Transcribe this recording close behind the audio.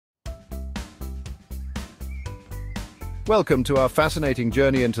Welcome to our fascinating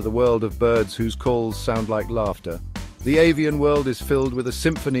journey into the world of birds whose calls sound like laughter. The avian world is filled with a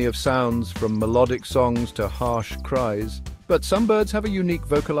symphony of sounds, from melodic songs to harsh cries. But some birds have a unique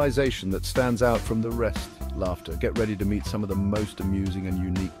vocalization that stands out from the rest: laughter. Get ready to meet some of the most amusing and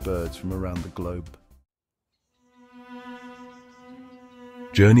unique birds from around the globe.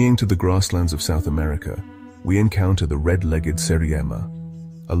 Journeying to the grasslands of South America, we encounter the red-legged siriema,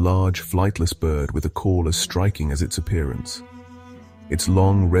 a large, flightless bird with a call as striking as its appearance. Its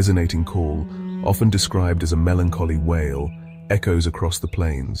long, resonating call, often described as a melancholy wail, echoes across the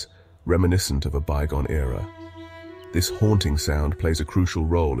plains, reminiscent of a bygone era. This haunting sound plays a crucial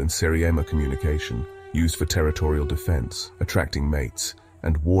role in siriema communication, used for territorial defense, attracting mates,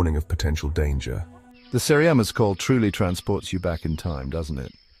 and warning of potential danger. The siriema's call truly transports you back in time, doesn't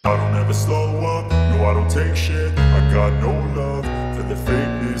it? I don't ever slow up, no I don't take shit. I got no love for the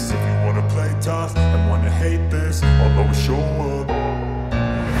fakeness. If you wanna play tough and wanna hate this, I'll always show up.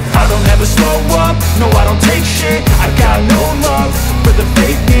 I don't ever slow up, no I don't take shit. I got no love for the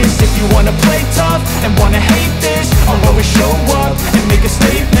fakeness. If you wanna play tough and wanna hate this, I'll always show up and make a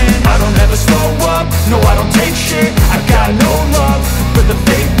statement. I don't ever slow up, no I don't take shit. I got no love for the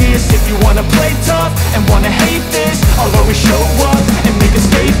fakeness. If you wanna play tough and wanna hate this, I'll always show up and make a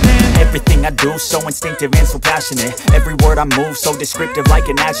statement. Everything I do so instinctive and so passionate. Every word I move so descriptive like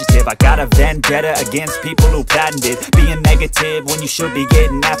an adjective. I got a vendetta against people who patented being negative when you should be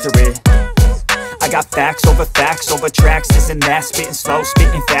getting after it. I got facts over tracks, this and that. Spitting slow,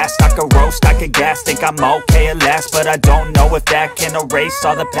 spitting fast. I could roast, I could gas. Think I'm okay at last, but I don't know if that can erase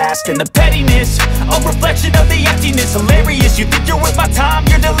all the past. And the pettiness, a reflection of the emptiness. Hilarious, you think you're worth my time,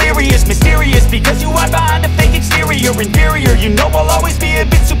 you're delirious. Mysterious, because you hide behind a fake exterior. Inferior, you know I'll always be a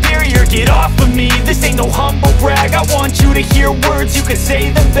bit superior. Get off of me, this ain't no humble brag. I want you to hear words, you can say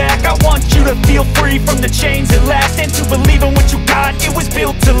them back. I want you to feel free from the chains at last, and to believe in what you got, it was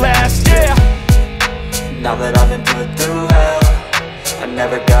built to last, yeah. Now that I've been put through hell, I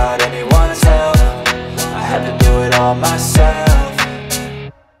never got anyone's help. I had to do it all myself.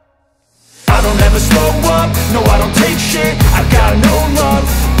 I don't ever slow up, no I don't take shit. I got no love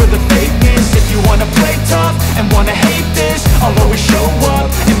for the fakeness. If you wanna play tough and wanna hate this, I'll always show up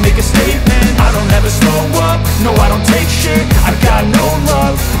and make a statement. I don't ever slow up, no I don't take shit. I got no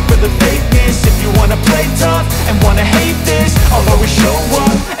love for the fakeness. If you wanna play tough and wanna hate this, I'll always show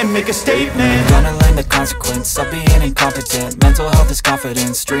up and make a statement. Gonna learn the consequence of being incompetent. Mental health is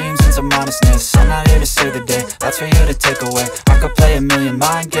confidence, dreams and some modestness. I'm not here to save the day, that's for you to take away. I could play a million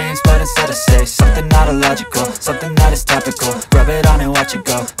mind games, but instead I say something not illogical, something that is topical. Rub it on and watch it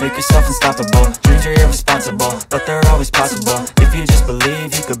go, make yourself unstoppable. Dreams are irresponsible, but they're always possible. If you just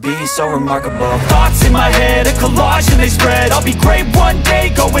believe, you could be so remarkable. Thoughts in my head, a collage and they spread. I'll be great one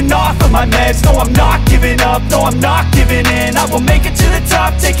day, going off of my meds. No, I'm not giving up, no, I'm not giving in. I will make it to the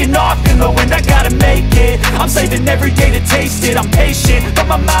top, taking off in the wind. I gotta make it, I'm saving every day to taste it. I'm patient, but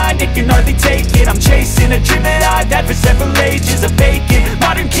my mind, it can hardly take it. I'm chasing a dream that I've had for several ages. A vacant,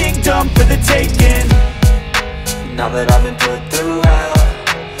 modern kingdom for the taking. Now that I've been put through hell,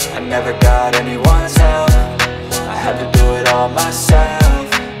 I never got anyone's help. I had to do it all myself.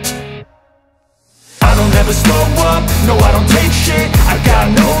 I don't ever slow up, no I don't take shit. I got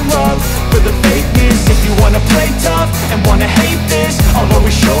no love for the fakeness. If you wanna play tough and wanna hate this, I'll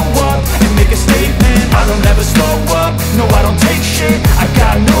always show up and make a statement. I don't ever slow up, no I don't take shit. I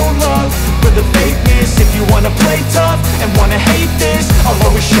got no love for the fakeness. If you wanna play tough and wanna hate this, I'll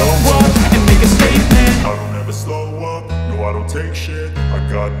always show up and make a statement. I don't ever slow up, no I don't take shit. I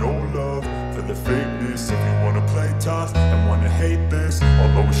got no love for the fakeness. If you wanna play tough and wanna hate this,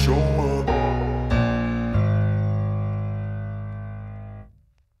 I'll always show up.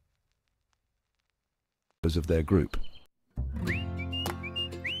 Of their group.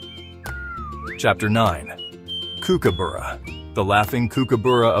 Chapter 9. Kookaburra, the laughing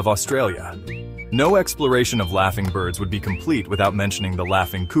kookaburra of Australia. No exploration of laughing birds would be complete without mentioning the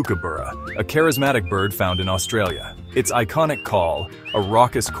laughing kookaburra, a charismatic bird found in Australia. Its iconic call, a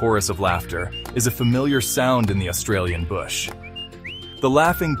raucous chorus of laughter, is a familiar sound in the Australian bush. The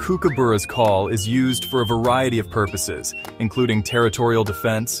laughing kookaburra's call is used for a variety of purposes, including territorial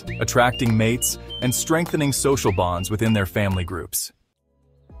defense, attracting mates, and strengthening social bonds within their family groups.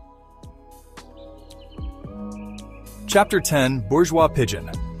 Chapter 10, Bourgeois Pigeon,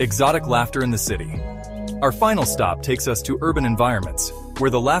 Exotic Laughter in the City. Our final stop takes us to urban environments,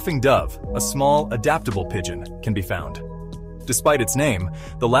 where the laughing dove, a small, adaptable pigeon, can be found. Despite its name,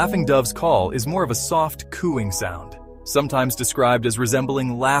 the laughing dove's call is more of a soft, cooing sound, sometimes described as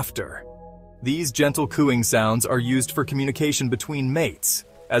resembling laughter. These gentle cooing sounds are used for communication between mates,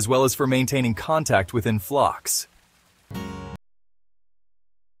 as well as for maintaining contact within flocks.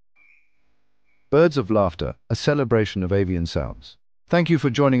 Birds of Laughter, a celebration of avian sounds. Thank you for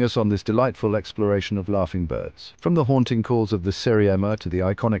joining us on this delightful exploration of laughing birds. From the haunting calls of the siriema to the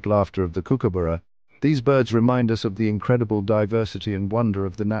iconic laughter of the kookaburra, these birds remind us of the incredible diversity and wonder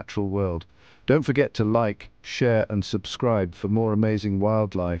of the natural world. Don't forget to like, share, and subscribe for more amazing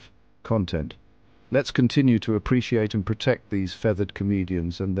wildlife content. Let's continue to appreciate and protect these feathered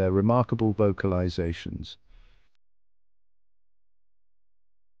comedians and their remarkable vocalizations.